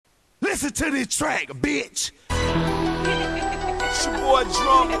listen to this track, bitch. It's your boy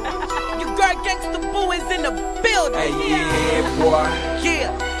Drummer. Your girl Gangsta Boo is in the building. Hey, yeah, boy.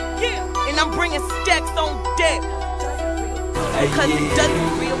 Yeah. And I'm bringing stacks on deck. Hey, Cause yeah. it does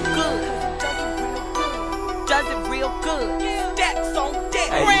it real good. Does it real good. Stacks on deck.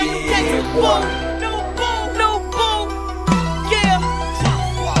 Hey, Brand yeah, Gangsta boy. Boo. New boo. Yeah.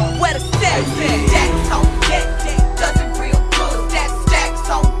 Where the stacks Hey, at? yeah. Stacks on deck. Does it real good. That stacks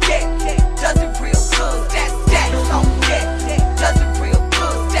on deck. Does it real good. That stacks on deck. Does it real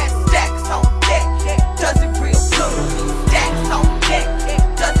good. That stacks on deck. Does it real good. Stacks on deck.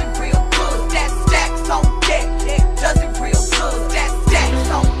 Does it real good. That stacks on deck. Does it real good. That stacks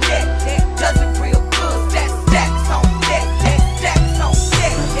on deck. Does it real good. That stacks on deck. Stacks on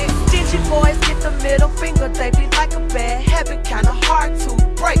deck. Stingy boys get the middle finger. They be like a bad habit, kinda hard to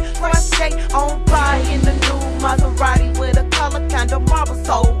break. First skate on by in the new Maserati with a color kinda marble,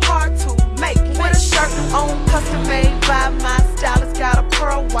 so hard to make. With a shirt on, custom made by my stylist. Got a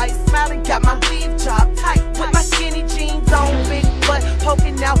pearl white smile and got my weave job tight. With my skinny jeans on, big butt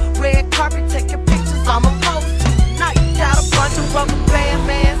poking out, red carpet taking pictures. I'm a pose tonight. Got a bunch of rubber band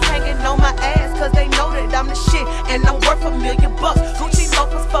mans hanging on my ass, cause they know that I'm the shit and I'm worth $1 million. Gucci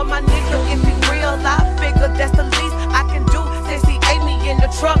loafers for my nigga. If he real, I figure that's the least I can do since he ate me in the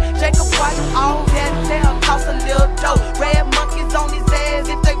truck. Jacob watch all that there cost a little dough. Red monkeys on his ass,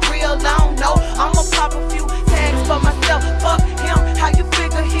 if they real, I don't know. I'ma pop a few tags for myself. Fuck him, how you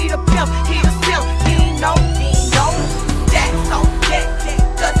figure he the pimp? He the simp, he ain't know. Stacks on deck,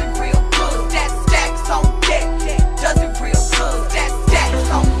 does it real good. That stacks on deck, does it real good. That stacks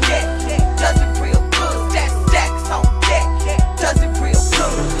on deck, does it real good. That stacks on deck, does it real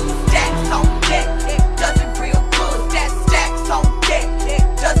good. Stacks on deck, does it real good. That stacks on deck,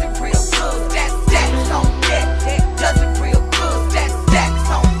 does it real good. That stacks on deck, does it real good. That stacks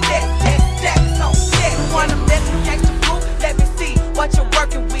on deck, stacks on deck. Wanna let me gangsta boo? Let me see what you're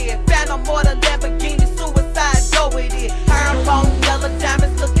working with. Phantom or the Lamborghini, suicide, go with it. Herringbone, yellow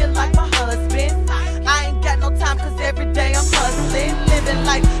diamonds, looking like my husband. I ain't got no time, cause every day I'm hustling. Living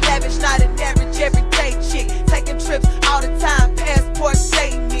life lavish, not an